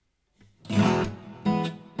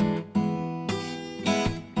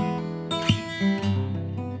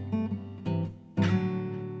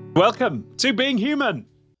Welcome to Being Human.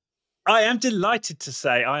 I am delighted to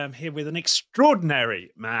say I am here with an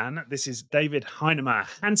extraordinary man. This is David Heinemeier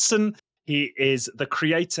Hansson. He is the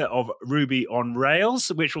creator of Ruby on Rails,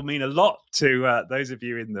 which will mean a lot to those of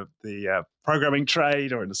you in the programming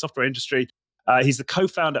trade or in the software industry. He's the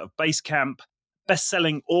co-founder of Basecamp,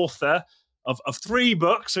 best-selling author of 3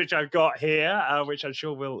 books, which I've got here, which I'm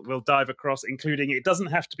sure we'll dive across, including It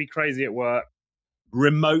Doesn't Have to Be Crazy at Work,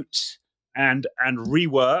 Remote, and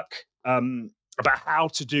Rework, about how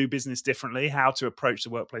to do business differently, how to approach the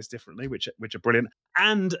workplace differently, which are brilliant,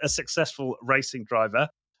 and a successful racing driver.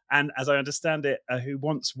 And as I understand it, who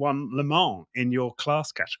once won Le Mans in your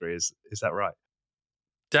class category. Is that right?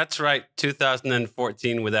 That's right.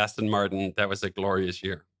 2014 with Aston Martin. That was a glorious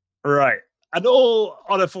year. Right. And all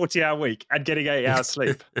on a 40-hour week and getting 8 hours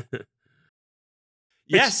sleep.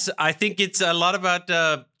 Yes, I think it's a lot about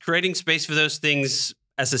creating space for those things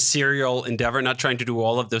as a serial endeavor, not trying to do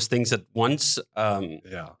all of those things at once.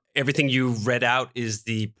 Everything you read out is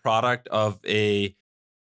the product of a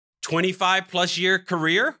 25 plus year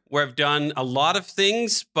career where I've done a lot of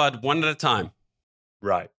things, but one at a time.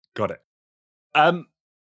 Right. Got it.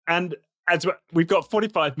 And as we've got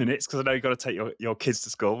 45 minutes, because I know you've got to take your kids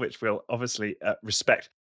to school, which we'll obviously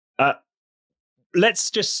respect.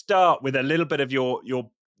 Let's just start with a little bit of your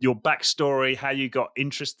backstory, how you got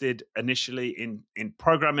interested initially in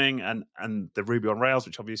programming and the Ruby on Rails,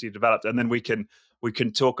 which obviously you developed, and then we can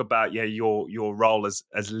talk about your role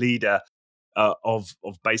as leader of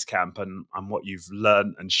Basecamp and what you've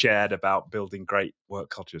learned and shared about building great work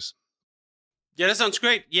cultures. Yeah, that sounds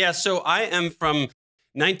great. Yeah, so I am from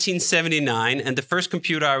 1979, and the first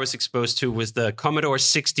computer I was exposed to was the Commodore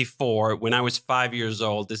 64 when I was 5 years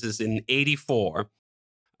old. This is in 84.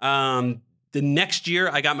 The next year,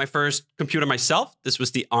 I got my first computer myself. This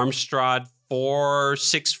was the Amstrad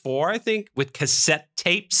 464, I think, with cassette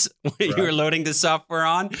tapes where you were loading the software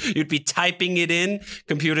on. You'd be typing it in.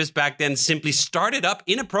 Computers back then simply started up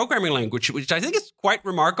in a programming language, which I think is quite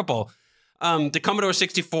remarkable. The Commodore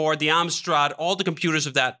 64, the Amstrad, all the computers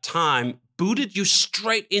of that time booted you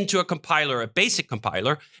straight into a compiler, a basic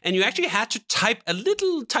compiler, and you actually had to type a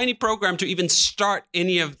little tiny program to even start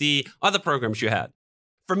any of the other programs you had.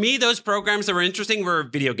 For me, those programs that were interesting were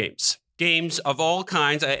video games. Games of all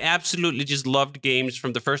kinds. I absolutely just loved games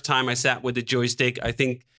from the first time I sat with a joystick. I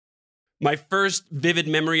think my first vivid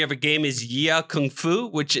memory of a game is Yeah Kung Fu,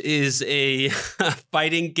 which is a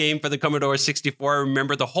fighting game for the Commodore 64. I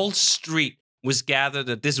remember the whole street was gathered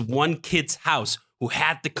at this one kid's house who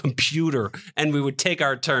had the computer, and we would take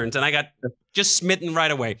our turns. And I got just smitten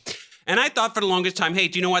right away. And I thought for the longest time, hey,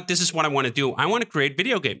 do you know what? This is what I want to do. I want to create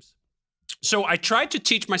video games. So I tried to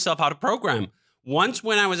teach myself how to program. Once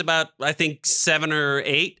when I was about, I think, 7 or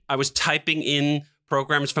 8, I was typing in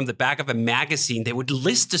programs from the back of a magazine. They would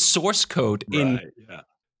list the source code in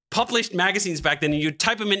published magazines back then, and you'd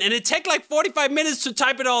type them in, and it'd take like 45 minutes to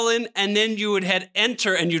type it all in, and then you would hit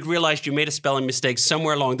enter, and you'd realize you made a spelling mistake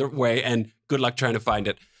somewhere along the way, and good luck trying to find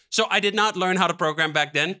it. So I did not learn how to program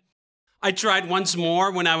back then. I tried once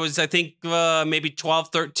more when I was, I think, maybe 12,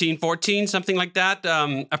 13, 14, something like that.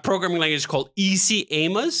 A programming language called Easy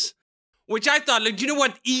Amos, which I thought, like, you know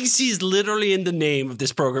what? Easy is literally in the name of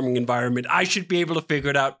this programming environment. I should be able to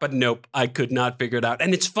figure it out, but nope, I could not figure it out.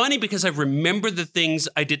 And it's funny because I remember the things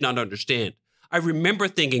I did not understand. I remember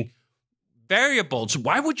thinking, variables,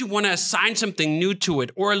 why would you want to assign something new to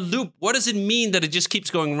it? Or a loop, what does it mean that it just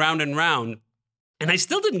keeps going round and round? And I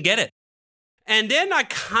still didn't get it. And then I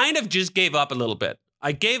kind of just gave up a little bit.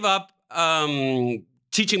 I gave up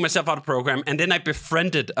teaching myself how to program, and then I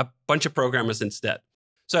befriended a bunch of programmers instead.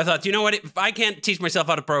 So I thought, you know what? If I can't teach myself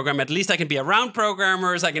how to program, at least I can be around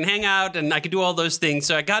programmers, I can hang out, and I can do all those things.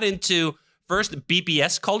 So I got into first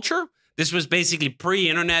BBS culture. This was basically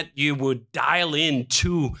pre-internet. You would dial in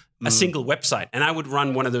to a single website, and I would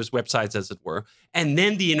run one of those websites, as it were. And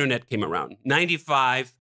then the internet came around,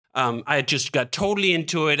 95. I just got totally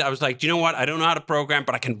into it. I was like, you know what? I don't know how to program,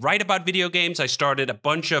 but I can write about video games. I started a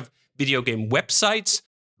bunch of video game websites.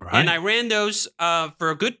 Right. And I ran those for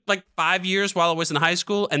a good 5 years while I was in high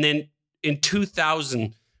school. And then in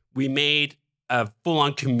 2000, we made a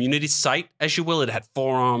full-on community site, as you will. It had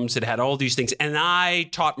forums. It had all these things. And I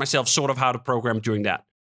taught myself sort of how to program during that.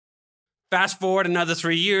 Fast forward another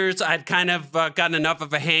 3 years, I had kind of gotten enough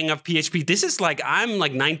of a hang of PHP. This is I'm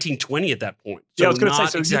 19, 20 at that point. So yeah, I was going to say,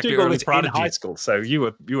 so exactly you did all this in high school. So you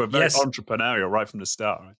were very entrepreneurial right from the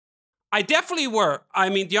start, right? I definitely were. I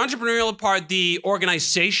mean, the entrepreneurial part, the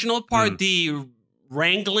organizational part, the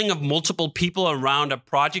wrangling of multiple people around a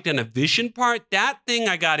project and a vision part, that thing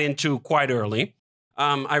I got into quite early.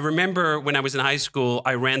 I remember when I was in high school,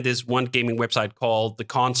 I ran this one gaming website called The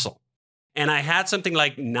Console. And I had something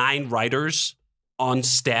like 9 writers on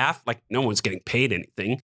staff. Like, no one's getting paid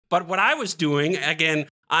anything. But what I was doing, again,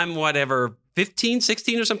 I'm 15,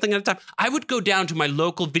 16 or something at the time. I would go down to my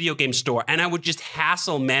local video game store and I would just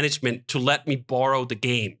hassle management to let me borrow the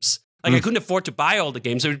games. Like, I couldn't afford to buy all the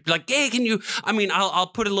games. They would be like, hey, I'll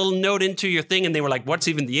put a little note into your thing. And they were like, what's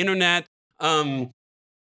even the internet?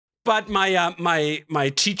 But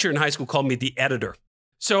my teacher in high school called me the editor.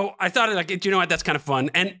 So I thought, like, you know what, that's kind of fun.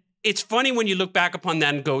 And it's funny when you look back upon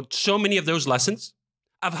that and go, so many of those lessons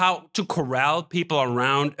of how to corral people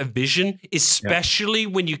around a vision, especially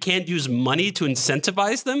when you can't use money to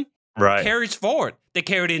incentivize them, carries forward. They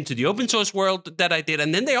carried into the open source world that I did.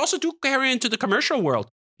 And then they also do carry into the commercial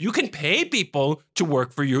world. You can pay people to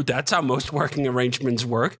work for you. That's how most working arrangements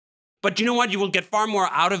work. But you know what? You will get far more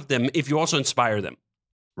out of them if you also inspire them.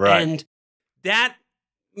 Right. And that,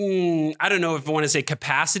 I don't know if I want to say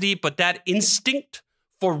capacity, but that instinct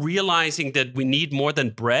for realizing that we need more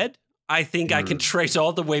than bread, I think I can trace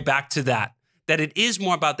all the way back to that it is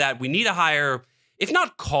more about that. We need a higher, if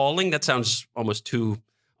not calling, that sounds almost too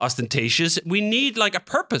ostentatious. We need like a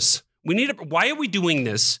purpose. Why are we doing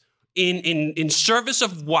this? In service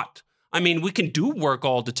of what? I mean, we can do work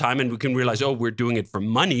all the time and we can realize, oh, we're doing it for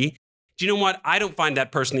money. Do you know what? I don't find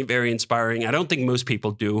that personally very inspiring. I don't think most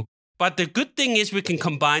people do. But the good thing is we can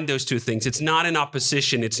combine those two things. It's not in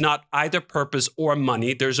opposition. It's not either purpose or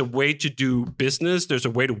money. There's a way to do business. There's a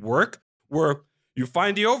way to work where you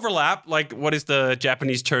find the overlap. Like, what is the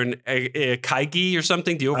Japanese term? Kaigi or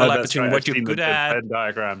something? The overlap between what you're good at. Venn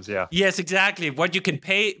diagrams, yeah. Yes, exactly. What you can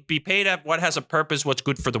be paid at, what has a purpose, what's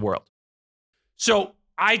good for the world. So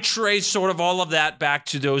I trace sort of all of that back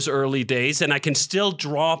to those early days, and I can still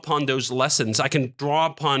draw upon those lessons. I can draw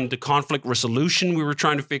upon the conflict resolution we were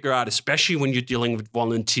trying to figure out, especially when you're dealing with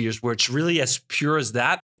volunteers, where it's really as pure as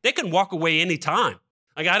that. They can walk away anytime.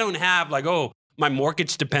 Like, I don't have like, oh, my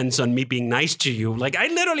mortgage depends on me being nice to you. Like, I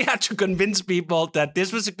literally had to convince people that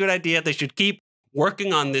this was a good idea. They should keep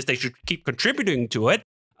working on this. They should keep contributing to it.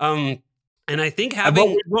 And I think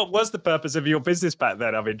having... What was the purpose of your business back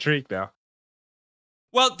then? I'm intrigued now.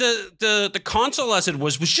 Well, the console, as it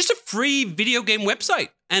was just a free video game website.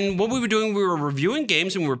 And what we were doing, we were reviewing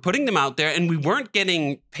games and we were putting them out there and we weren't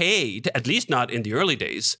getting paid, at least not in the early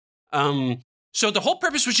days. So the whole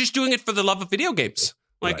purpose was just doing it for the love of video games.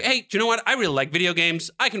 Like, hey, do you know what? I really like video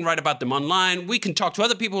games. I can write about them online. We can talk to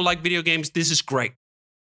other people who like video games. This is great.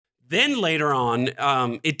 Then later on,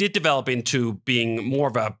 it did develop into being more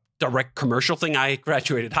of a direct commercial thing. I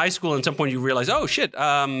graduated high school, and at some point you realize, oh shit,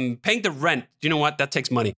 paying the rent, you know what? That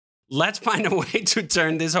takes money. Let's find a way to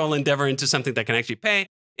turn this whole endeavor into something that can actually pay.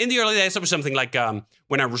 In the early days, it was something like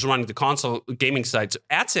when I was running the console gaming sites,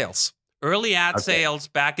 ad sales. Early ad sales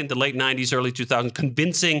back in the late 90s, early 2000s,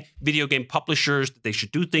 convincing video game publishers that they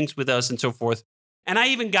should do things with us and so forth. And I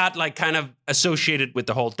even got like kind of associated with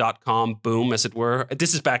the whole .com boom, as it were.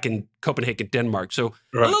 This is back in Copenhagen, Denmark. So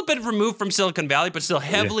a little bit removed from Silicon Valley, but still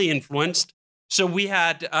heavily influenced. So we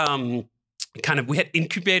had we had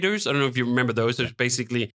incubators. I don't know if you remember those. There's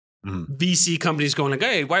basically VC companies going like,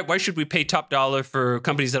 hey, why should we pay top dollar for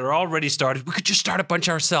companies that are already started? We could just start a bunch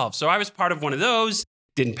ourselves. So I was part of one of those.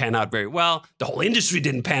 Didn't pan out very well. The whole industry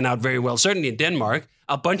didn't pan out very well, certainly in Denmark.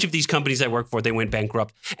 A bunch of these companies I worked for, they went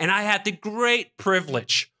bankrupt. And I had the great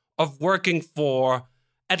privilege of working for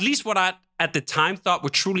at least what I, at the time, thought were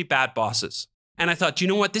truly bad bosses. And I thought, you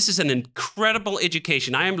know what? This is an incredible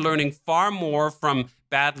education. I am learning far more from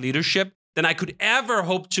bad leadership than I could ever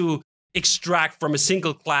hope to extract from a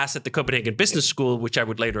single class at the Copenhagen Business School, which I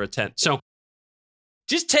would later attend. So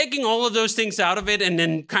just taking all of those things out of it and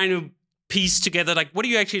then kind of piece together, like, what do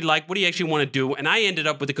you actually like? What do you actually want to do? And I ended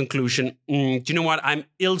up with the conclusion, do you know what? I'm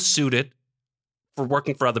ill-suited for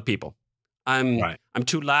working for other people. I'm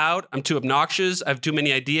too loud. I'm too obnoxious. I have too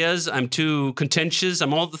many ideas. I'm too contentious.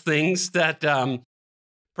 I'm all the things that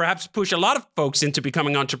perhaps push a lot of folks into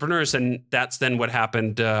becoming entrepreneurs. And that's then what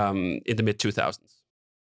happened in the mid-2000s.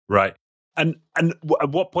 Right. And at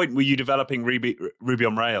what point were you developing Ruby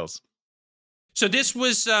on Rails? So this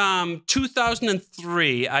was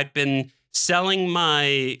 2003. I'd been selling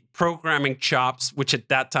my programming chops, which at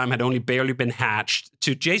that time had only barely been hatched,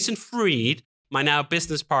 to Jason Fried, my now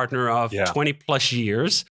business partner of 20 plus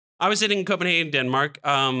years. I was sitting in Copenhagen, Denmark.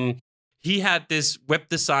 He had this web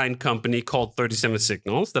design company called 37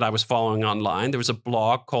 Signals that I was following online. There was a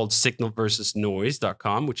blog called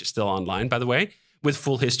signalversusnoise.com, which is still online, by the way, with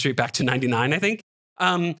full history back to 99, I think.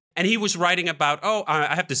 And he was writing about,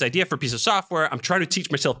 I have this idea for a piece of software. I'm trying to teach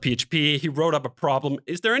myself PHP. He wrote up a problem.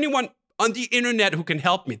 Is there anyone on the internet who can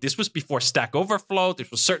help me. This was before Stack Overflow.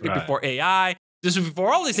 This was certainly before AI. This was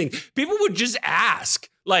before all these things. People would just ask,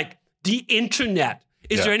 like, the internet,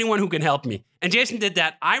 is there anyone who can help me? And Jason did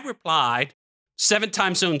that. I replied 7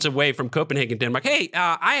 time zones away from Copenhagen, Denmark. Hey,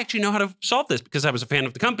 I actually know how to solve this because I was a fan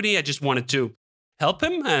of the company. I just wanted to help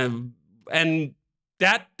him. And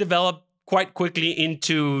that developed quite quickly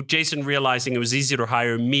into Jason realizing it was easier to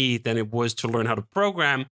hire me than it was to learn how to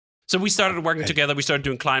program. So we started working together. We started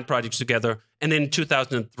doing client projects together. And then in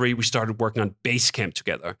 2003, we started working on Basecamp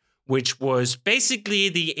together, which was basically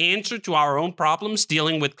the answer to our own problems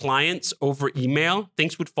dealing with clients over email.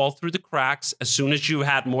 Things would fall through the cracks. As soon as you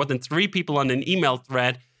had more than 3 people on an email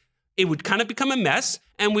thread, it would kind of become a mess.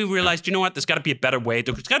 And we realized, you know what, there's got to be a better way.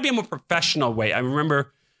 There's got to be a more professional way. I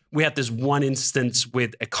remember we had this one instance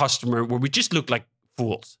with a customer where we just looked like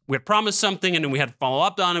fools. We had promised something and then we had to follow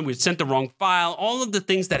up on it. We had sent the wrong file. All of the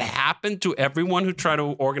things that happen to everyone who try to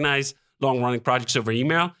organize long-running projects over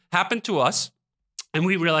email happened to us. And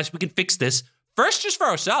we realized we can fix this first just for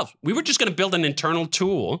ourselves. We were just going to build an internal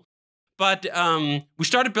tool. But we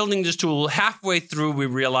started building this tool. Halfway through, we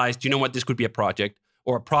realized, you know what, this could be a project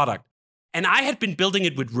or a product. And I had been building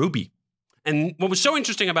it with Ruby. And what was so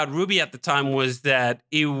interesting about Ruby at the time was that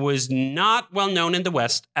it was not well known in the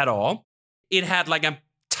West at all. It had like a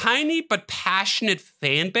tiny but passionate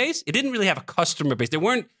fan base. It didn't really have a customer base. There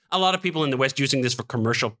weren't a lot of people in the West using this for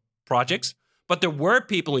commercial projects. But there were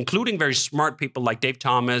people, including very smart people like Dave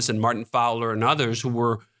Thomas and Martin Fowler and others who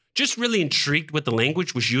were just really intrigued with the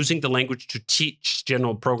language, was using the language to teach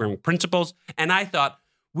general programming principles. And I thought,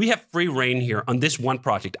 we have free reign here on this one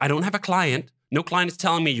project. I don't have a client. No client is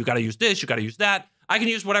telling me, you got to use this, you got to use that. I can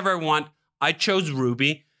use whatever I want. I chose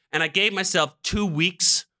Ruby, and I gave myself 2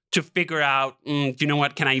 weeks to figure out, do you know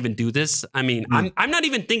what, can I even do this? I mean, I'm not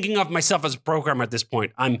even thinking of myself as a programmer at this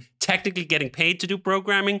point. I'm technically getting paid to do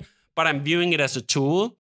programming, but I'm viewing it as a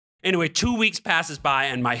tool. Anyway, 2 weeks passes by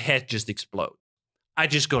and my head just explodes. I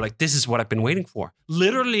just go like, this is what I've been waiting for.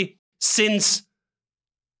 Literally since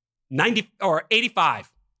 90 or 85.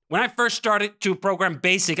 When I first started to program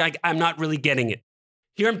BASIC, I'm not really getting it.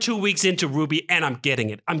 Here I'm 2 weeks into Ruby and I'm getting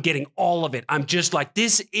it. I'm getting all of it. I'm just like,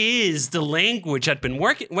 this is the language I've been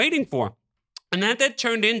waiting for. And that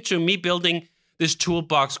turned into me building this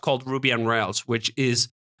toolbox called Ruby on Rails, which is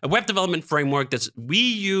a web development framework that we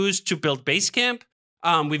use to build Basecamp.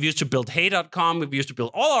 We've used to build Hey.com. We've used to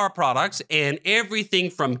build all our products, and everything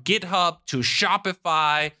from GitHub to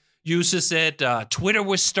Shopify uses it. Twitter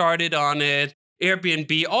was started on it.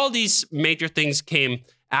 Airbnb, all these major things came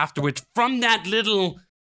afterwards from that little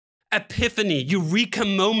epiphany, eureka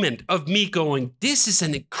moment of me going, this is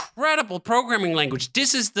an incredible programming language.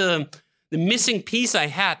 This is the missing piece I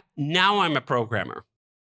had. Now I'm a programmer.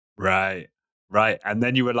 Right. And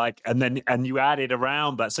then you were like, and you added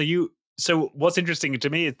around that. So what's interesting to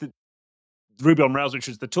me is that Ruby on Rails, which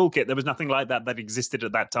was the toolkit, there was nothing like that existed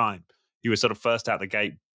at that time. You were sort of first out the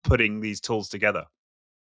gate putting these tools together.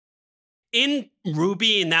 In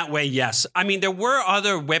Ruby, in that way, yes. I mean, there were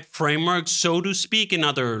other web frameworks, so to speak, in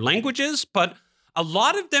other languages, but a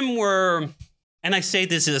lot of them were, and I say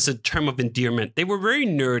this as a term of endearment, they were very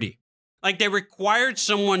nerdy. Like, they required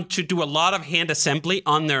someone to do a lot of hand assembly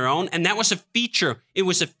on their own, and that was a feature. It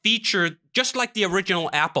was a feature just like the original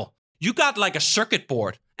Apple. You got like a circuit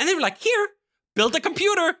board, and they were like, here, build a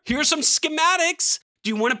computer. Here's some schematics. Do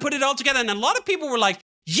you want to put it all together? And a lot of people were like,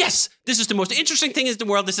 yes, this is the most interesting thing in the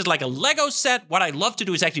world. This is like a Lego set. What I love to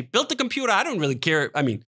do is actually build the computer. I don't really care. I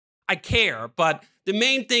mean, I care, but the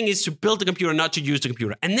main thing is to build the computer, not to use the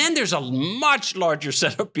computer. And then there's a much larger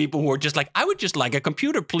set of people who are just like, I would just like a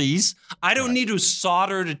computer, please. I don't need to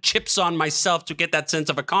solder the chips on myself to get that sense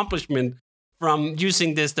of accomplishment from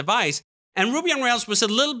using this device. And Ruby on Rails was a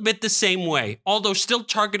little bit the same way, although still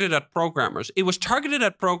targeted at programmers. It was targeted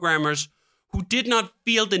at programmers who did not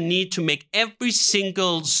feel the need to make every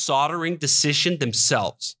single soldering decision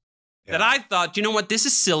themselves. Yeah. That I thought, you know what, this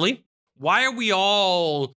is silly. Why are we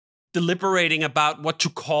all deliberating about what to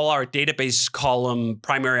call our database column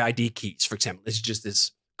primary ID keys, for example? It's just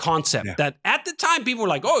this concept that at the time people were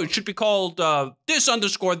like, oh, it should be called this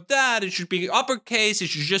underscore that. It should be uppercase. It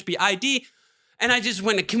should just be ID. And I just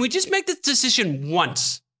went, can we just make this decision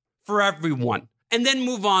once for everyone? And then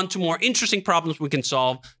move on to more interesting problems we can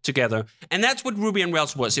solve together. And that's what Ruby on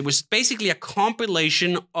Rails was. It was basically a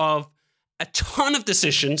compilation of a ton of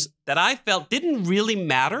decisions that I felt didn't really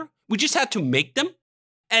matter. We just had to make them.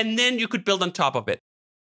 And then you could build on top of it.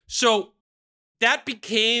 So that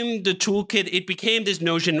became the toolkit. It became this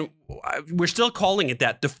notion, we're still calling it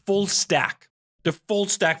that, the full stack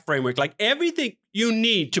framework. Like everything you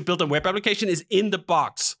need to build a web application is in the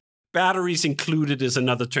box. Batteries included is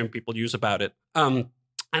another term people use about it. And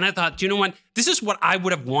I thought, you know what? This is what I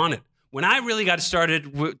would have wanted. When I really got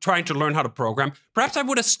started trying to learn how to program, perhaps I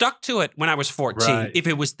would have stuck to it when I was 14 Right. if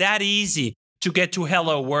it was that easy to get to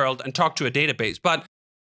Hello World and talk to a database. But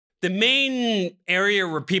the main area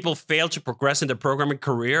where people fail to progress in their programming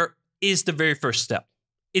career is the very first step.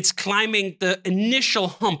 It's climbing the initial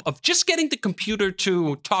hump of just getting the computer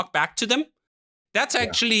to talk back to them. That's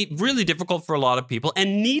actually really difficult for a lot of people,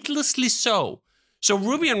 and needlessly so. So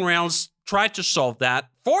Ruby on Rails tried to solve that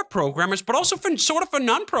for programmers, but also for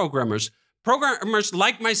non-programmers. Programmers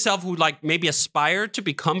like myself who maybe aspire to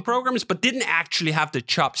become programmers, but didn't actually have the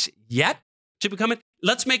chops yet to become it.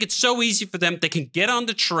 Let's make it so easy for them. They can get on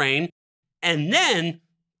the train, and then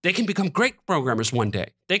they can become great programmers one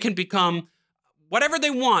day. They can become whatever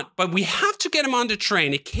they want, but we have to get them on the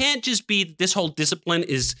train. It can't just be this whole discipline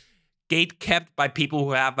is gate kept by people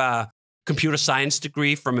who have a computer science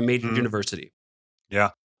degree from a major university. Yeah.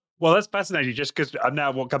 Well, that's fascinating just because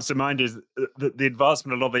now what comes to mind is the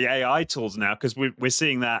advancement of a lot of the AI tools now, because we're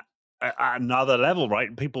seeing that at another level,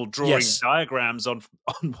 right? People drawing diagrams on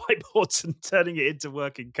whiteboards and turning it into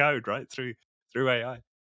working code, right? Through AI.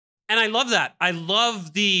 And I love that. I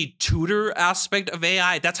love the tutor aspect of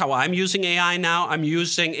AI. That's how I'm using AI now. I'm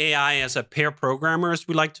using AI as a pair programmer, as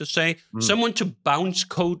we like to say. Someone to bounce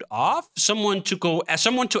code off, someone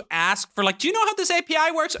to ask for do you know how this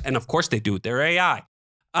API works? And of course they do. They're AI.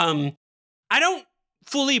 I don't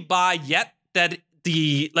fully buy yet that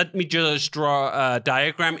let me just draw a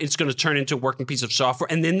diagram. It's going to turn into a working piece of software.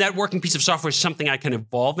 And then that working piece of software is something I can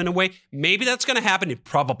evolve in a way. Maybe that's going to happen. It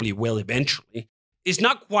probably will eventually. It's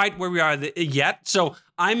not quite where we are yet. So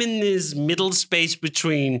I'm in this middle space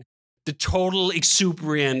between the total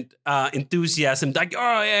exuberant enthusiasm, like,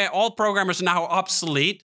 oh yeah, all programmers are now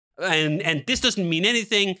obsolete, and this doesn't mean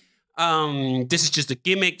anything. This is just a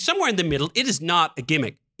gimmick. Somewhere in the middle, it is not a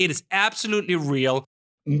gimmick. It is absolutely real.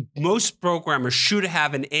 Most programmers should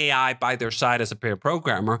have an AI by their side as a pair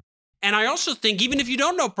programmer. And I also think even if you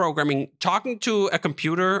don't know programming, talking to a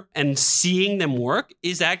computer and seeing them work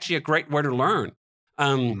is actually a great way to learn.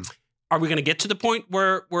 Are we going to get to the point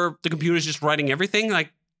where the computer is just writing everything?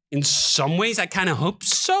 In some ways, I kind of hope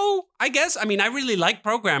so, I guess. I mean, I really like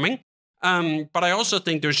programming, but I also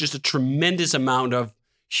think there's just a tremendous amount of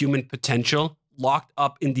human potential locked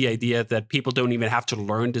up in the idea that people don't even have to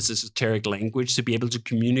learn this esoteric language to be able to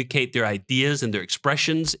communicate their ideas and their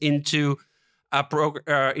expressions into a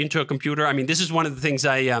computer. I mean, this is one of the things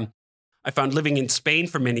I found living in Spain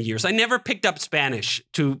for many years. I never picked up Spanish,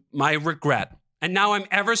 to my regret. And now I'm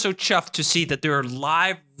ever so chuffed to see that there are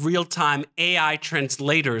live, real-time AI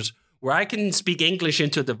translators where I can speak English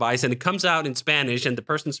into a device and it comes out in Spanish, and the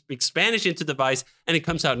person speaks Spanish into the device and it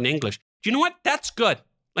comes out in English. Do you know what? That's good.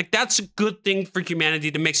 That's a good thing for humanity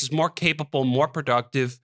that makes us more capable, more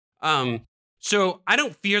productive. So I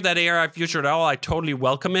don't fear that AI future at all. I totally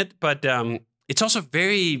welcome it. But it's also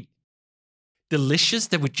very delicious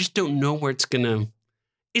that we just don't know where it's going to...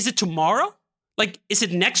 Is it tomorrow? Is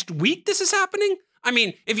it next week this is happening? I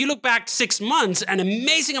mean, if you look back 6 months, an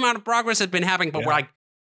amazing amount of progress has been happening, but we're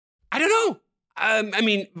I don't know. I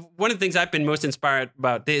mean, one of the things I've been most inspired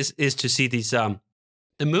about this is to see these the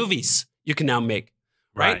movies you can now make,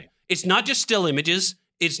 right? It's not just still images.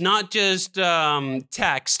 It's not just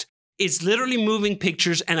text. It's literally moving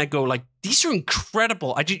pictures, and I go these are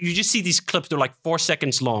incredible. You just see these clips. They're 4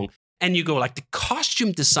 seconds long, and you go the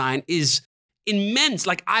costume design is immense.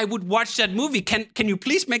 I would watch that movie. Can you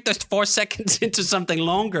please make those 4 seconds into something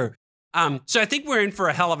longer? So I think we're in for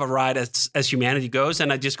a hell of a ride as humanity goes.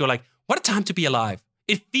 And I just go what a time to be alive.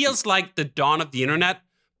 It feels like the dawn of the internet,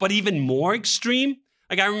 but even more extreme.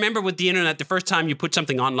 I remember with the internet, the first time you put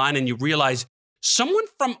something online and you realize someone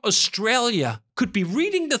from Australia could be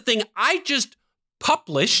reading the thing I just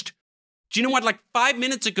published. Do you know what? 5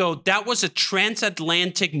 minutes ago, that was a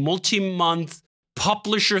transatlantic multi-month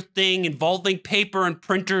publisher thing involving paper and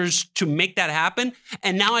printers to make that happen.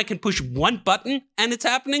 And now I can push one button and it's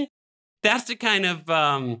happening. That's the kind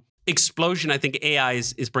of explosion I think AI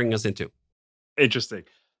is bringing us into. Interesting.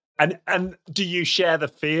 And do you share the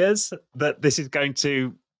fears that this is going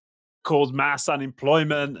to cause mass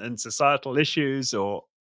unemployment and societal issues or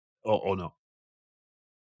not?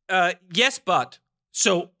 Yes, but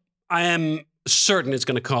so I am certain it's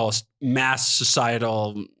going to cause mass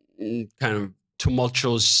societal kind of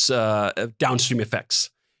tumultuous downstream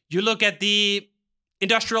effects. You look at the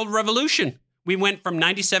Industrial Revolution. We went from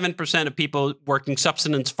 97% of people working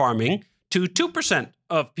subsistence farming to 2%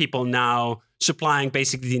 of people now supplying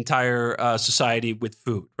basically the entire society with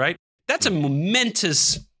food, right? That's a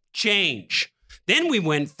momentous change. Then we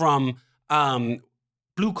went from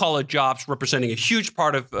blue-collar jobs representing a huge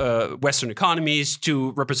part of Western economies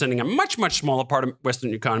to representing a much, much smaller part of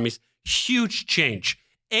Western economies. Huge change.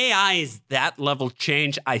 AI is that level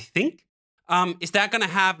change, I think. Is that going to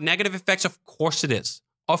have negative effects? Of course it is.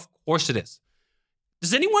 Of course it is.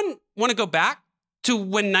 Does anyone want to go back to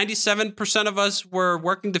when 97% of us were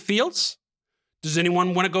working the fields? Does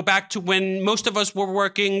anyone want to go back to when most of us were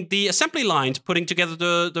working the assembly lines, putting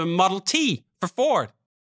together the Model T for Ford?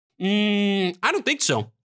 I don't think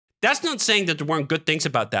so. That's not saying that there weren't good things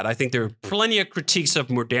about that. I think there are plenty of critiques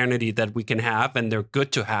of modernity that we can have, and they're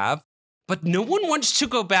good to have. But no one wants to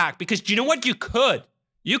go back because you know what? You could.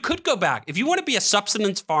 You could go back. If you want to be a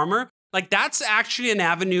subsistence farmer, like that's actually an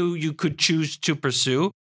avenue you could choose to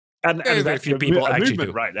pursue. And very few people actually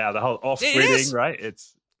do. Right now, the whole off-gridding, right?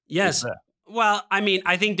 Yes. Well, I mean,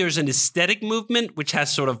 I think there's an aesthetic movement which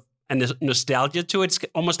has sort of a nostalgia to it. It's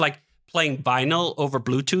almost like playing vinyl over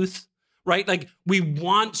Bluetooth, right? Like we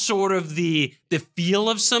want sort of the feel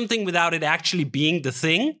of something without it actually being the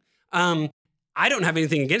thing. I don't have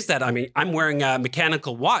anything against that. I mean, I'm wearing a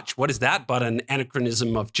mechanical watch. What is that but an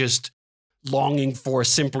anachronism of just longing for a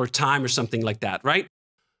simpler time or something like that, right?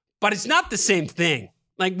 But it's not the same thing.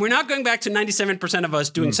 Like, we're not going back to 97% of us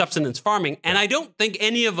doing subsistence farming. And I don't think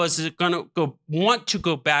any of us is going to want to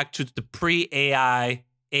go back to the pre-AI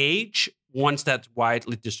age once that's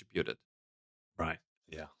widely distributed. Right.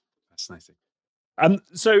 Yeah. Fascinating.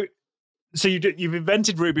 So you've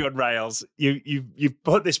invented Ruby on Rails. You've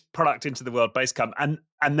put this product into the world, Basecamp,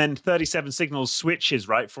 and then 37 Signals switches,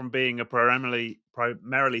 right, from being a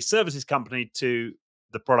primarily services company to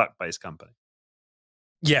the product-based company.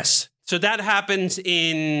 Yes. So that happens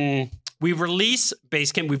we release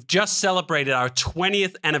Basecamp. We've just celebrated our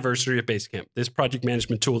 20th anniversary of Basecamp, this project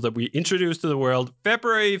management tool that we introduced to the world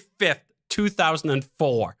February 5th,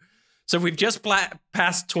 2004. So we've just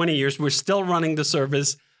passed 20 years. We're still running the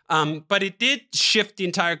service. But it did shift the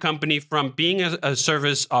entire company from being a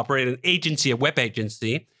service operator, an agency, a web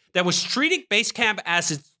agency, that was treating Basecamp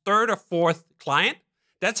as its third or fourth client.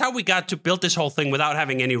 That's how we got to build this whole thing without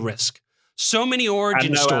having any risk. So many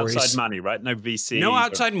origin stories. No outside money, right? No VC. No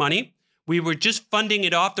outside money. We were just funding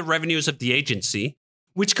it off the revenues of the agency,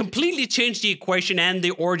 which completely changed the equation and the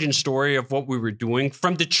origin story of what we were doing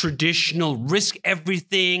from the traditional risk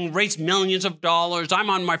everything, raise millions of dollars. I'm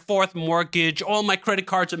on my fourth mortgage. All my credit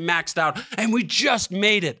cards are maxed out. And we just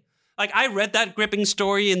made it. Like, I read that gripping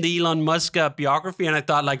story in the Elon Musk biography, and I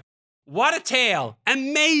thought, like, what a tale.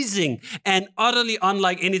 Amazing. And utterly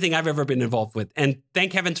unlike anything I've ever been involved with. And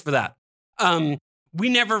thank heavens for that. We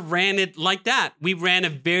never ran it like that. We ran a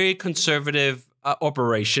very conservative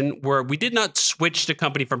operation where we did not switch the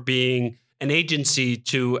company from being an agency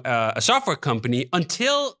to a software company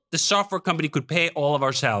until the software company could pay all of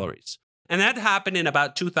our salaries. And that happened in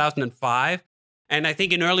about 2005. And I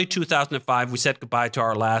think in early 2005, we said goodbye to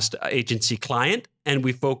our last agency client, and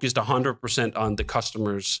we focused 100% on the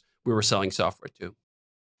customers we were selling software to.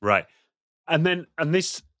 Right. And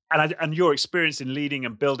your experience in leading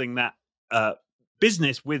and building that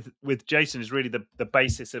business with Jason is really the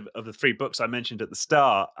basis of the three books I mentioned at the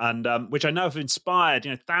start, and which I know have inspired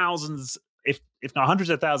thousands, if not hundreds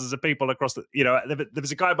of thousands of people across the. There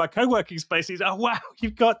was a guy in my co-working space. He's wow,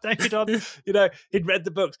 you've got David on. He'd read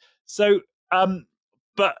the books. So,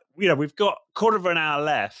 but we've got a quarter of an hour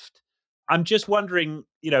left. I'm just wondering,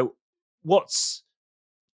 should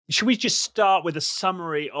we just start with a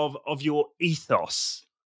summary of your ethos?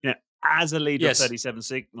 As a leader of 37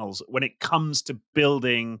 Signals, when it comes to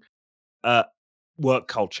building work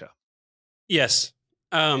culture? Yes.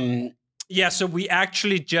 So we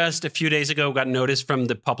actually just a few days ago got notice from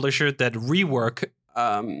the publisher that Rework,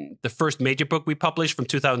 the first major book we published from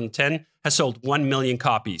 2010, has sold 1 million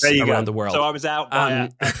copies around the world. So I was out by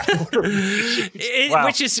wow.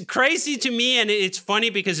 Which is crazy to me, and it's funny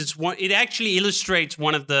because it actually illustrates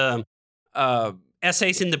one of the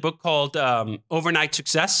essays in the book called Overnight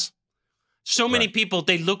Success. So many people,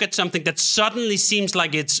 they look at something that suddenly seems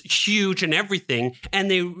like it's huge and everything, and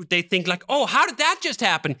they think like, oh, how did that just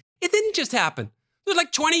happen? It didn't just happen. There's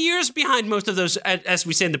like 20 years behind most of those, as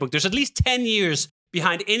we say in the book. There's at least 10 years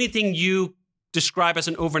behind anything you describe as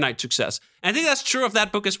an overnight success. And I think that's true of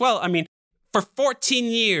that book as well. I mean, for 14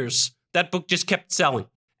 years, that book just kept selling.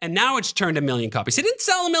 And now it's turned 1 million copies. It didn't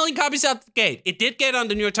sell 1 million copies out the gate. It did get on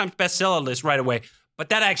the New York Times bestseller list right away. But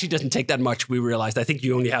that actually doesn't take that much, we realized. I think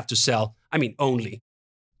you only have to sell, only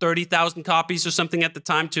 30,000 copies or something at the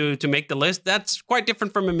time to make the list. That's quite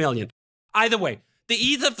different from 1 million. Either way, the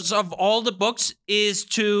ethos of all the books is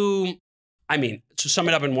to sum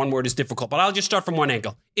it up in one word is difficult, but I'll just start from one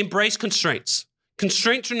angle. Embrace constraints.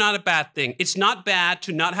 Constraints are not a bad thing. It's not bad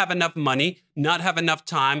to not have enough money, not have enough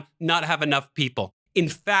time, not have enough people. In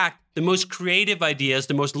fact, the most creative ideas,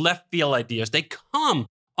 the most left field ideas, they come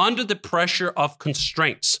under the pressure of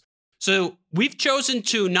constraints. So we've chosen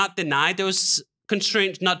to not deny those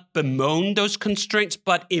constraints, not bemoan those constraints,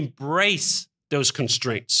 but embrace those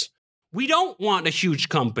constraints. We don't want a huge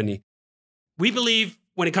company. We believe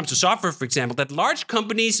when it comes to software, for example, that large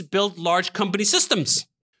companies build large company systems.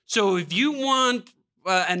 So if you want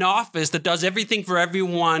an office that does everything for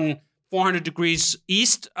everyone 400 degrees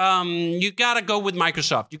east, you got to go with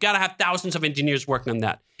Microsoft. You got to have thousands of engineers working on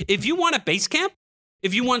that. If you want a base camp,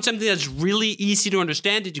 if you want something that's really easy to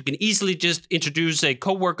understand, that you can easily just introduce a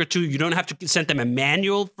coworker to, you don't have to send them a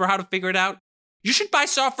manual for how to figure it out, you should buy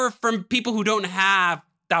software from people who don't have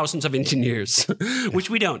thousands of engineers, which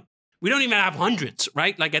we don't. We don't even have hundreds,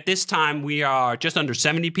 right? Like at this time, we are just under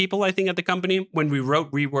 70 people, I think, at the company. When we wrote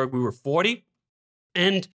Rework, we were 40.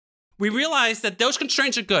 And we realized that those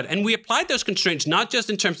constraints are good. And we applied those constraints not just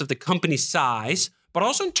in terms of the company size, but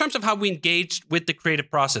also in terms of how we engaged with the creative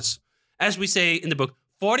process. As we say in the book,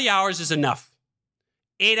 40 hours is enough.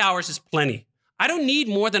 8 hours is plenty. I don't need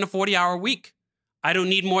more than a 40-hour week. I don't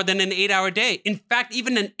need more than an 8-hour day. In fact,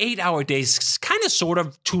 even an 8-hour day is kind of sort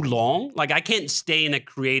of too long. Like I can't stay in a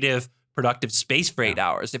creative, productive space for 8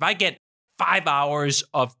 hours. If I get 5 hours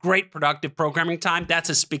of great productive programming time,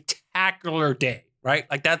 that's a spectacular day, right?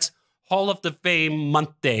 Like that's Hall of the Fame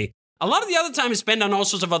month day. A lot of the other time is spent on all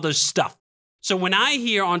sorts of other stuff. So when I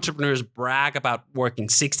hear entrepreneurs brag about working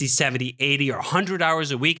 60, 70, 80, or 100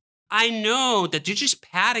 hours a week, I know that you're just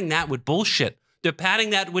padding that with bullshit. They're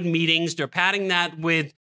padding that with meetings. They're padding that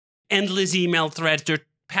with endless email threads. They're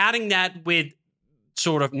padding that with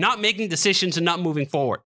sort of not making decisions and not moving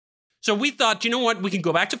forward. So we thought, you know what? We can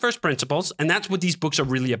go back to first principles. And that's what these books are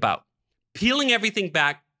really about. Peeling everything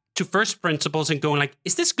back to first principles and going like,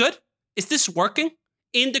 is this good? Is this working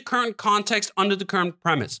in the current context under the current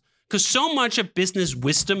premise? Because so much of business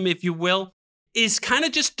wisdom, if you will, is kind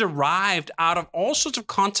of just derived out of all sorts of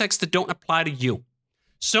contexts that don't apply to you.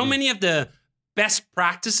 So many of the best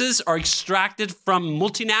practices are extracted from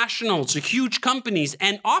multinationals or huge companies.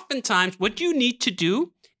 And oftentimes what you need to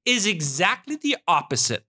do is exactly the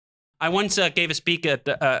opposite. I once gave a speech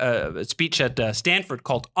at Stanford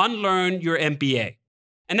called Unlearn Your MBA.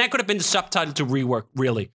 And that could have been the subtitle to Rework,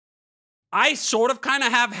 really. I sort of kind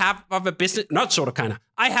of have half of a business, not sort of kind of,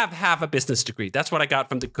 I have half a business degree. That's what I got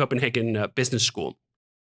from the Copenhagen Business School.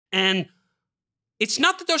 And it's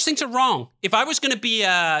not that those things are wrong. If I was going to be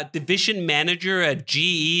a division manager at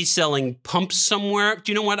GE selling pumps somewhere,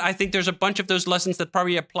 do you know what? I think there's a bunch of those lessons that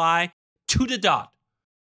probably apply to the dot.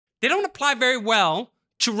 They don't apply very well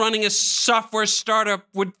to running a software startup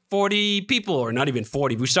with 40 people, or not even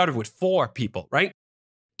 40. We started with 4 people, right?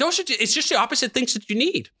 It's just the opposite things that you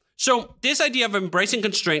need. So this idea of embracing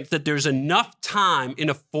constraints, that there's enough time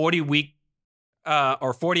in a 40-week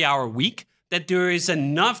or 40-hour week, that there is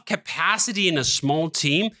enough capacity in a small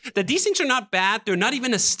team, that these things are not bad. They're not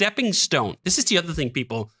even a stepping stone. This is the other thing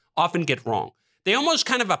people often get wrong. They almost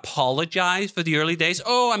kind of apologize for the early days.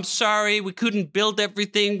 Oh, I'm sorry, we couldn't build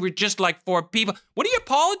everything. We're just like 4 people. What are you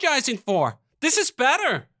apologizing for? This is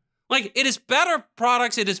better. Like, it is better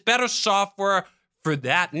products. It is better software for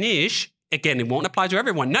that niche. Again, it won't apply to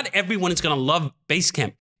everyone. Not everyone is going to love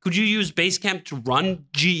Basecamp. Could you use Basecamp to run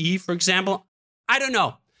GE, for example? I don't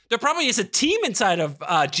know. There probably is a team inside of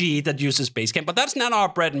GE that uses Basecamp, but that's not our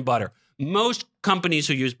bread and butter. Most companies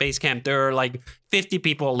who use Basecamp, there are like 50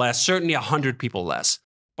 people or less, certainly 100 people less.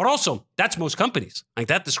 But also, that's most companies. Like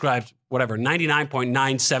that describes whatever,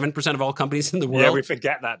 99.97% of all companies in the world. Yeah, we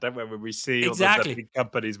forget that, don't we, when we see all the big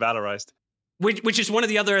companies valorized. Which is one of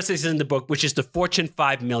the other essays in the book, which is the Fortune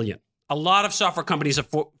 5 million. A lot of software companies are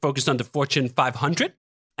focused on the Fortune 500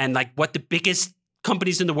 and like what the biggest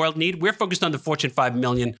companies in the world need. We're focused on the Fortune 5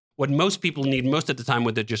 million, what most people need most of the time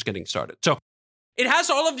when they're just getting started. So it has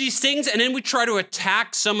all of these things, and then we try to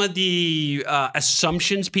attack some of the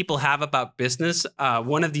assumptions people have about business.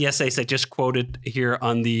 One of the essays I just quoted here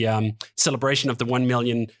on the celebration of the 1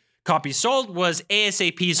 million copies sold was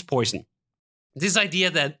ASAP is poison. This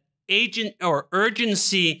idea that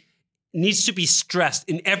urgency needs to be stressed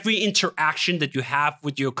in every interaction that you have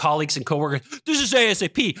with your colleagues and coworkers. This is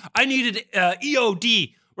ASAP. I needed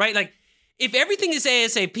EOD, right? Like, if everything is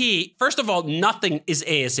ASAP, first of all, nothing is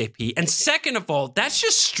ASAP. And second of all, that's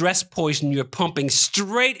just stress poison you're pumping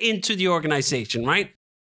straight into the organization, right?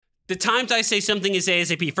 The times I say something is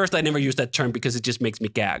ASAP, first, I never use that term because it just makes me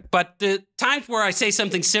gag. But the times where I say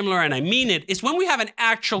something similar and I mean it is when we have an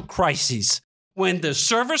actual crisis. When the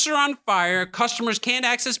servers are on fire, customers can't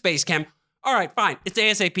access Basecamp, All right, fine. It's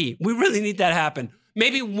ASAP. We really need that to happen.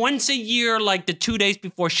 Maybe once a year, like the 2 days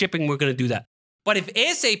before shipping, we're going to do that. But if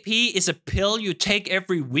ASAP is a pill you take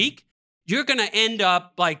every week, you're going to end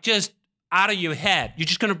up like just out of your head. You're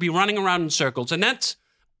just going to be running around in circles. And that's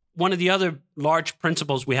one of the other large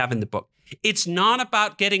principles we have in the book. It's not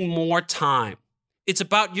about getting more time. It's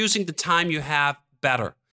about using the time you have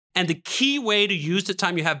better. And the key way to use the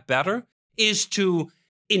time you have better is to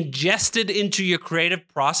ingest it into your creative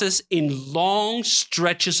process in long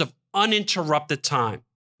stretches of uninterrupted time.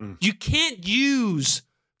 You can't use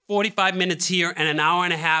 45 minutes here and an hour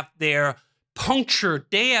and a half there, punctured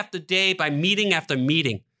day after day by meeting after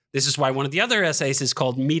meeting. This is why one of the other essays is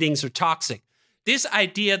called Meetings Are Toxic. This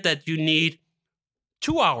idea that you need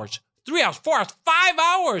 2 hours, 3 hours, 4 hours, 5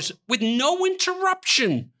 hours with no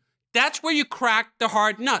interruption. That's where you crack the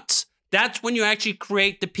hard nuts. That's when you actually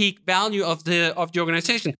create the peak value of the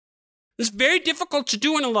organization. It's very difficult to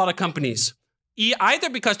do in a lot of companies, either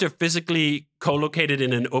because they're physically co-located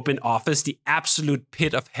in an open office, the absolute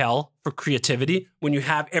pit of hell for creativity, when you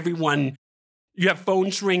have everyone, you have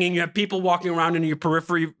phones ringing, you have people walking around in your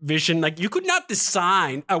periphery vision. Like, you could not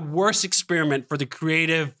design a worse experiment for the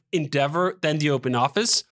creative endeavor than the open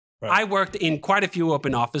office. Right. I worked in quite a few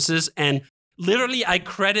open offices, and literally I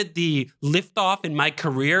credit the liftoff in my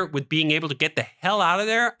career with being able to get the hell out of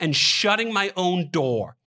there and shutting my own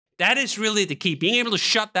door. That is really the key, being able to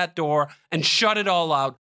shut that door and shut it all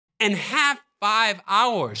out and have 5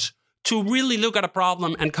 hours to really look at a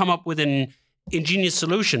problem and come up with an ingenious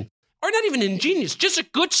solution. Or not even ingenious, just a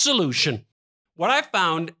good solution. What I've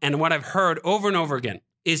found and what I've heard over and over again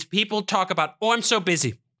is people talk about, oh, I'm so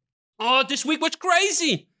busy. Oh, this week was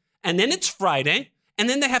crazy. And then it's Friday, and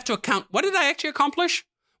then they have to account, what did I actually accomplish?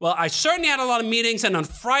 Well, I certainly had a lot of meetings, and on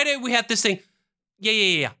Friday we had this thing.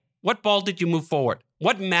 Yeah. What ball did you move forward?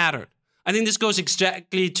 What mattered? I think this goes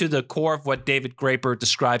exactly to the core of what David Graeber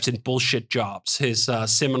describes in Bullshit Jobs, his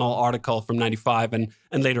seminal article from 95 and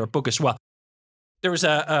later a book as well. There was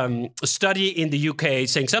a study in the UK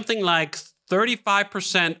saying something like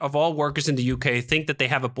 35% of all workers in the UK think that they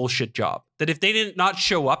have a bullshit job, that if they did not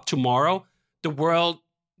show up tomorrow, the world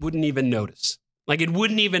wouldn't even notice. Like, it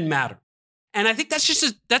wouldn't even matter. And I think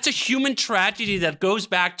that's a human tragedy that goes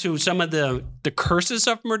back to some of the curses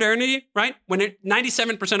of modernity, right? When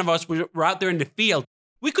 97% of us were out there in the field,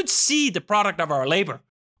 we could see the product of our labor.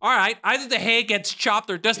 All right, either the hay gets chopped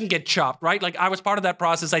or it doesn't get chopped, right? Like, I was part of that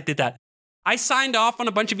process. I did that. I signed off on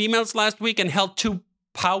a bunch of emails last week and held 2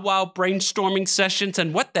 powwow brainstorming sessions.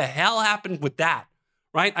 And what the hell happened with that,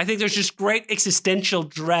 right? I think there's just great existential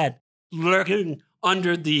dread lurking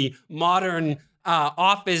under the modern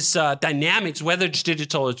office dynamics, whether it's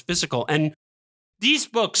digital or it's physical. And these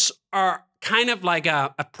books are kind of like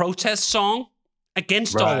a protest song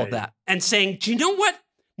against all of that and saying, do you know what?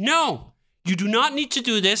 No, you do not need to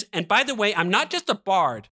do this. And by the way, I'm not just a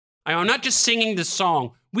bard. I'm not just singing this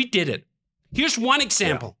song. We did it. Here's one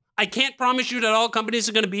example. Yeah. I can't promise you that all companies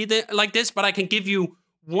are going to be like this, but I can give you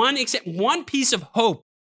one piece of hope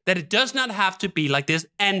that it does not have to be like this.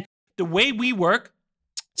 And the way we work,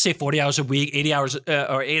 say 40 hours a week, 80 hours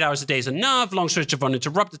or 8 hours a day is enough, long stretch of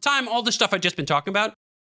uninterrupted time, all the stuff I've just been talking about,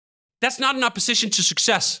 that's not in opposition to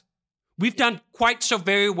success. We've done quite so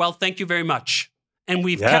very well, thank you very much. And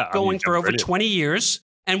we've kept going for over 20 years,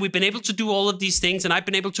 and we've been able to do all of these things, and I've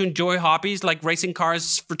been able to enjoy hobbies like racing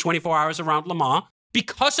cars for 24 hours around Le Mans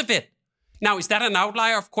because of it. Now, is that an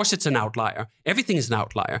outlier? Of course it's an outlier. Everything is an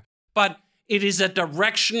outlier. But it is a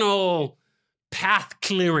directional path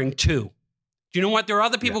clearing too. Do you know what? There are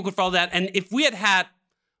other people who could follow that. And if we had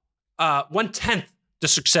 1/10 the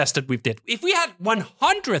success that we've did, if we had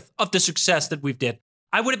 100th of the success that we've did,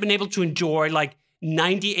 I would have been able to enjoy like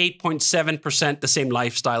 98.7% the same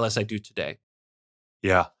lifestyle as I do today.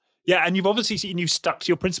 Yeah. Yeah, and you've obviously stuck to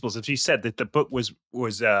your principles. As you said, that the book was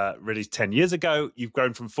released 10 years ago. You've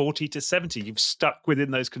grown from 40 to 70. You've stuck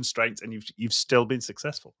within those constraints, and you've still been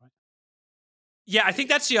successful, right? Yeah, I think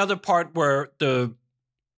that's the other part where the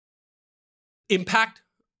impact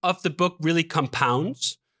of the book really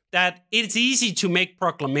compounds, that it's easy to make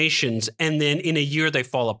proclamations and then in a year they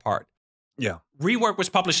fall apart. Yeah. Rework was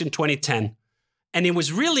published in 2010, and it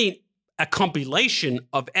was really a compilation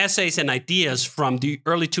of essays and ideas from the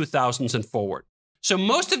early 2000s and forward. So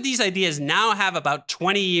most of these ideas now have about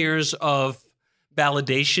 20 years of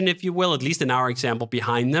validation, if you will, at least in our example,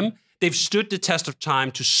 behind them. They've stood the test of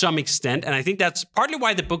time to some extent, and I think that's partly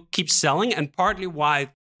why the book keeps selling and partly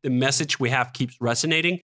why the message we have keeps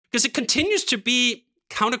resonating, because it continues to be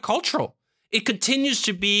countercultural. It continues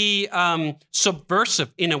to be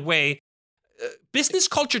subversive in a way. Business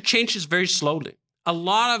culture changes very slowly. a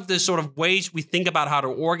lot of the sort of ways we think about how to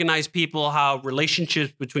organize people, how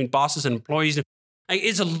relationships between bosses and employees,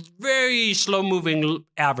 is a very slow-moving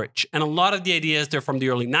average. And a lot of the ideas, they're from the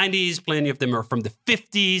early 90s. Plenty of them are from the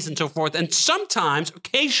 50s and so forth. And sometimes,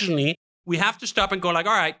 occasionally, we have to stop and go like,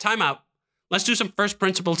 all right, time out. Let's do some first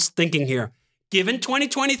principles thinking here. Given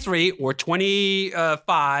 2023 or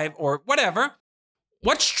 25 or whatever,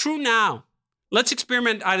 what's true now? Let's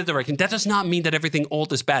experiment either direction. That does not mean that everything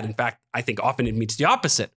old is bad. In fact, I think often it means the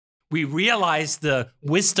opposite. We realize the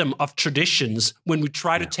wisdom of traditions when we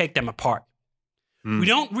try to take them apart. We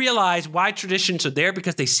don't realize why traditions are there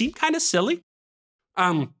because they seem kind of silly.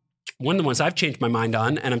 One of the ones I've changed my mind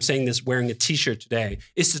on, and I'm saying this wearing a t-shirt today,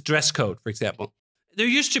 is the dress code, for example. There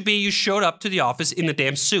used to be you showed up to the office in a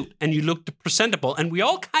damn suit and you looked presentable and we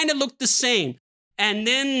all kind of looked the same. And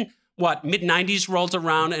then mid-90s rolls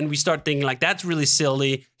around and we start thinking like, that's really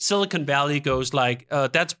silly. Silicon Valley goes like,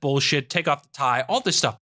 that's bullshit. Take off the tie, all this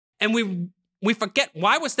stuff. And we forget,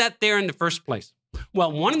 why was that there in the first place?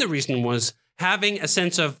 Well, one of the reasons was having a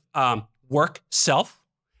sense of work self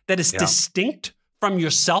that is distinct from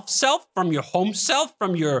your self, from your home self,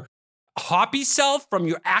 from your hobby self, from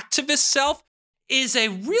your activist self, is a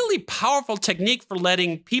really powerful technique for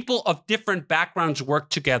letting people of different backgrounds work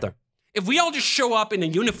together. If we all just show up in a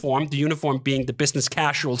uniform, the uniform being the business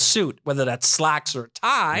casual suit, whether that's slacks or a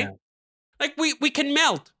tie, like we can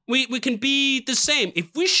melt. We can be the same. If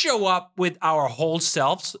we show up with our whole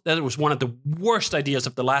selves, that was one of the worst ideas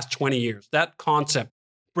of the last 20 years. That concept,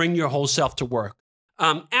 bring your whole self to work.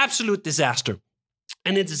 Absolute disaster.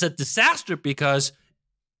 And it is a disaster because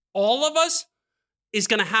all of us is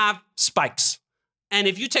going to have spikes. And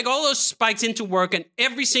if you take all those spikes into work and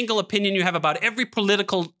every single opinion you have about every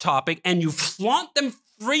political topic and you flaunt them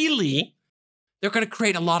freely, they're going to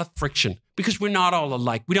create a lot of friction because we're not all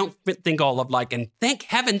alike. We don't think all alike. And thank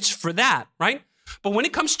heavens for that, right? But when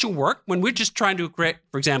it comes to work, when we're just trying to create,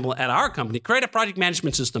 for example, at our company, create a project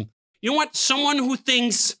management system, you want someone who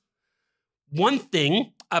thinks one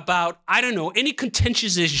thing about, I don't know, any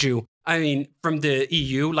contentious issue, from the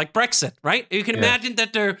EU, like Brexit, right? You can imagine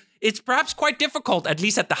that it's perhaps quite difficult, at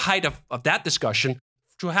least at the height of that discussion,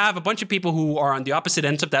 to have a bunch of people who are on the opposite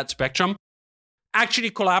ends of that spectrum actually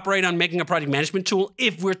collaborate on making a project management tool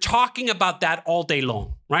if we're talking about that all day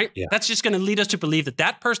long, right? Yeah. That's just going to lead us to believe that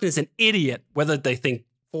that person is an idiot, whether they think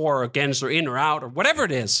for or against or in or out or whatever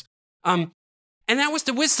it is. And that was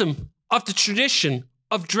the wisdom of the tradition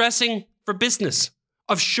of dressing for business,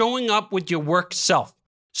 of showing up with your work self.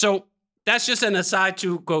 So that's just an aside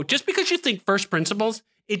to go, just because you think first principles,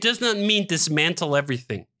 it does not mean dismantle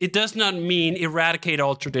everything. It does not mean eradicate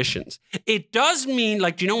all traditions. It does mean,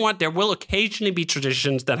 like, you know what? There will occasionally be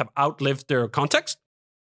traditions that have outlived their context.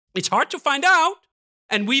 It's hard to find out.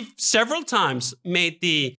 And we've several times made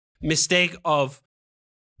the mistake of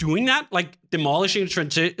doing that, like demolishing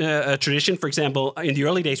a tradition. For example, in the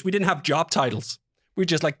early days, we didn't have job titles. We're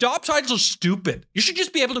just like, job titles are stupid. You should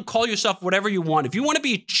just be able to call yourself whatever you want. If you want to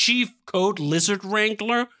be chief code lizard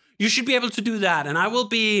wrangler, you should be able to do that. And I will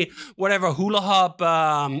be whatever hula hoop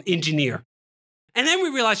engineer. And then we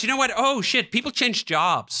realized, you know what? Oh, shit, people change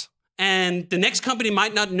jobs. And the next company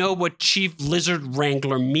might not know what chief lizard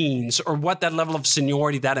wrangler means or what that level of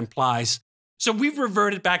seniority that implies. So we've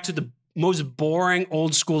reverted back to the most boring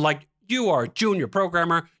old school, like, you are a junior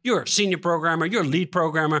programmer, you're a senior programmer, you're a lead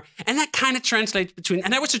programmer. And that kind of translates between,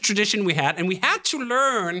 and that was a tradition we had. And we had to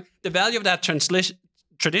learn the value of that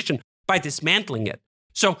tradition by dismantling it.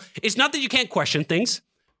 So it's not that you can't question things,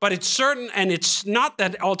 but it's certain, and it's not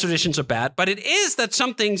that all traditions are bad, but it is that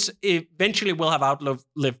some things eventually will have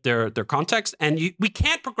outlived their context. And we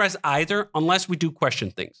can't progress either unless we do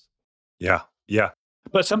question things. Yeah.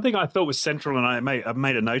 But something I thought was central, and I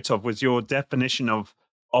made a note of, was your definition of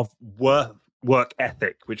work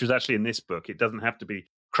ethic, which was actually in this book. It doesn't have to be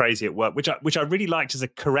crazy at work, which I really liked as a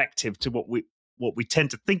corrective to what we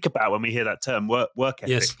tend to think about when we hear that term work ethic.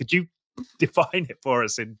 Yes. Could you define it for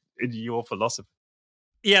us in your philosophy?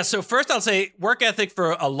 Yeah, so first I'll say work ethic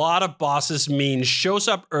for a lot of bosses means shows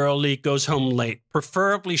up early, goes home late.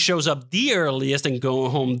 Preferably shows up the earliest and go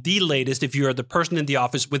home the latest if you're the person in the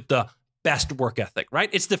office with the best work ethic, right?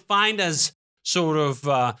 It's defined as sort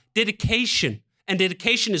of dedication. And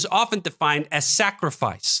dedication is often defined as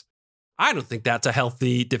sacrifice. I don't think that's a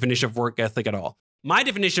healthy definition of work ethic at all. My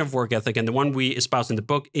definition of work ethic, and the one we espouse in the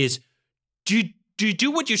book, is do you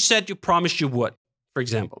do what you said you promised you would, for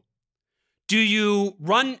example? Do you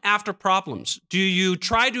run after problems? Do you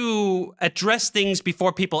try to address things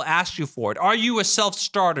before people ask you for it? Are you a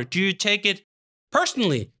self-starter? Do you take it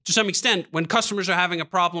personally to some extent when customers are having a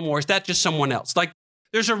problem, or is that just someone else? Like,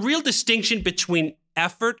 there's a real distinction between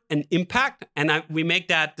effort and impact. And we make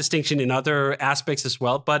that distinction in other aspects as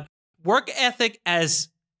well. But work ethic as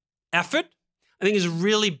effort, I think, is a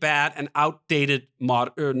really bad and outdated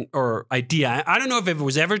modern or idea. I don't know if it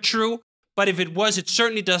was ever true, but if it was, it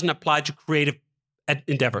certainly doesn't apply to creative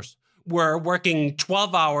endeavors. Where working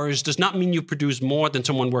 12 hours does not mean you produce more than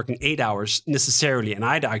someone working 8 hours necessarily. And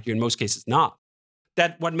I'd argue in most cases not.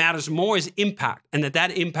 That what matters more is impact, and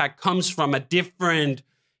that impact comes from a different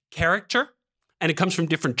character and it comes from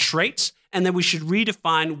different traits. And that we should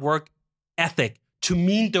redefine work ethic to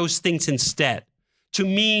mean those things instead, to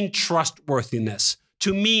mean trustworthiness,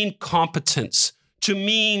 to mean competence, to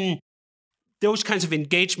mean those kinds of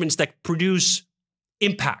engagements that produce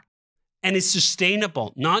impact. And it's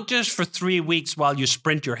sustainable, not just for 3 weeks while you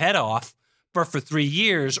sprint your head off, but for 3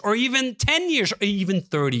 years or even 10 years or even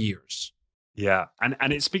 30 years. Yeah.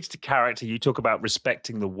 And it speaks to character. You talk about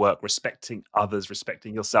respecting the work, respecting others,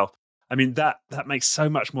 respecting yourself. I mean, that makes so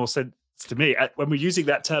much more sense to me when we're using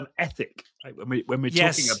that term ethic, right? When we're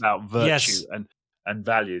talking about virtue and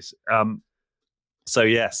values. So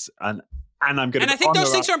yes, and I'm going to. And I think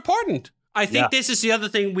those things are important. I think this is the other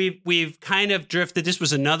thing we've kind of drifted. This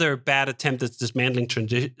was another bad attempt at dismantling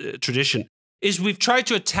tradition. Is we've tried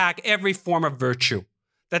to attack every form of virtue.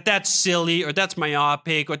 That's silly, or that's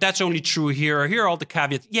myopic, or that's only true here, or here are all the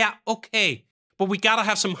caveats. Yeah, okay, but we got to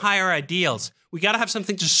have some higher ideals. We got to have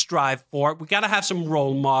something to strive for. We got to have some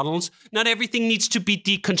role models. Not everything needs to be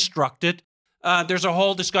deconstructed. There's a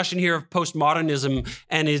whole discussion here of postmodernism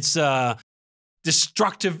and its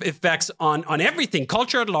destructive effects on everything,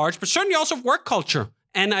 culture at large, but certainly also work culture.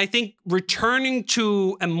 And I think returning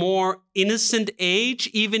to a more innocent age,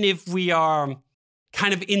 even if we are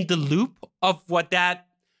kind of in the loop of what that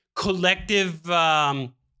collective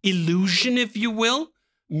illusion, if you will,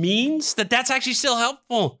 means, that's actually still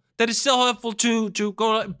helpful. That it's still helpful to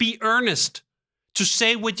go be earnest, to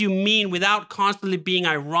say what you mean without constantly being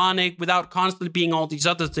ironic, without constantly being all these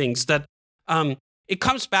other things. That it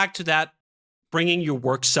comes back to that bringing your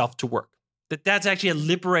work self to work. That's actually a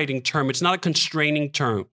liberating term. It's not a constraining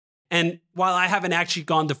term. And while I haven't actually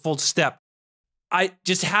gone the full step, I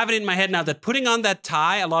just have it in my head now that putting on that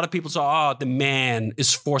tie, a lot of people say, oh, the man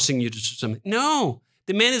is forcing you to do something. No,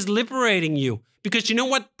 the man is liberating you. Because you know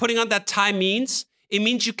what putting on that tie means? It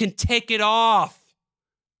means you can take it off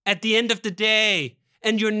at the end of the day.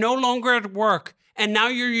 And you're no longer at work. And now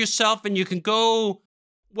you're yourself and you can go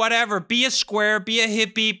whatever, be a square, be a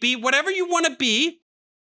hippie, be whatever you want to be.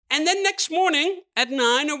 And then next morning at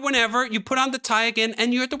 9 or whenever, you put on the tie again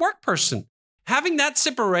and you're the work person. Having that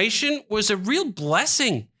separation was a real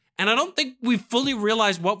blessing. And I don't think we fully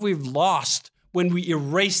realized what we've lost when we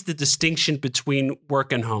erased the distinction between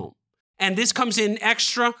work and home. And this comes in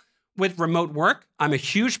extra with remote work. I'm a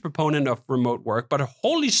huge proponent of remote work, but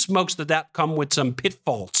holy smokes did that come with some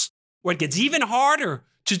pitfalls where it gets even harder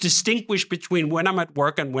to distinguish between when I'm at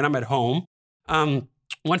work and when I'm at home.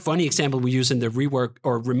 One funny example we use in the Rework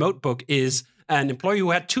or remote book is an employee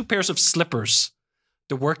who had 2 pairs of slippers,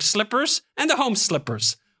 the work slippers and the home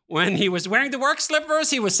slippers. When he was wearing the work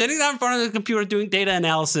slippers, he was sitting down in front of the computer doing data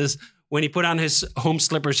analysis. When he put on his home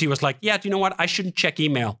slippers, he was like, yeah, do you know what? I shouldn't check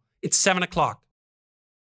email. It's 7:00.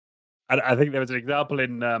 I think there was an example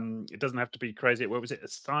in, it doesn't have to be crazy. What was it? A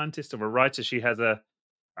scientist or a writer? She has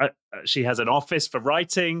an office for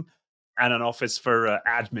writing and an office for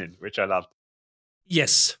admin, which I loved.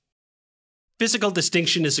 Yes. Physical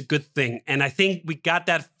distinction is a good thing. And I think we got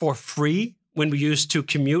that for free when we used to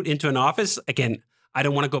commute into an office. Again, I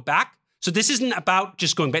don't want to go back. So this isn't about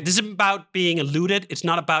just going back. This isn't about being eluded. It's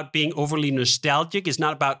not about being overly nostalgic. It's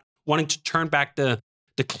not about wanting to turn back the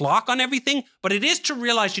clock on everything. But it is to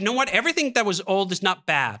realize, you know what? Everything that was old is not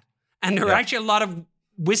bad. And there are actually a lot of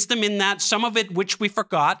wisdom in that, some of it which we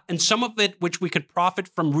forgot, and some of it which we could profit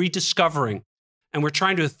from rediscovering. And we're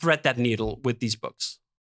trying to thread that needle with these books.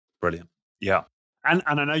 Brilliant. Yeah. And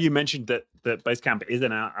I know you mentioned that Basecamp is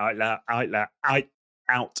an outlier. I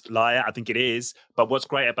think it is. But what's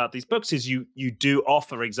great about these books is you do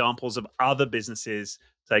offer examples of other businesses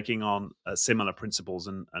taking on similar principles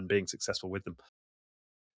and being successful with them.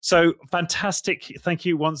 So fantastic. Thank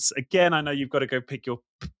you once again. I know you've got to go pick your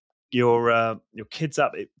kids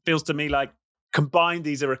up. It feels to me like combined,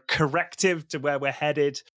 these are a corrective to where we're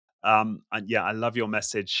headed. And yeah, I love your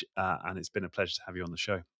message. And it's been a pleasure to have you on the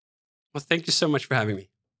show. Well, thank you so much for having me.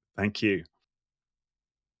 Thank you.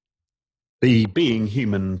 The Being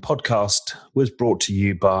Human podcast was brought to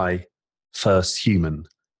you by First Human.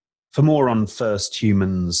 For more on First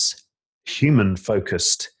Human's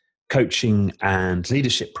human-focused coaching and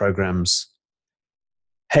leadership programs,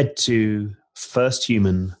 head to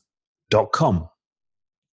firsthuman.com.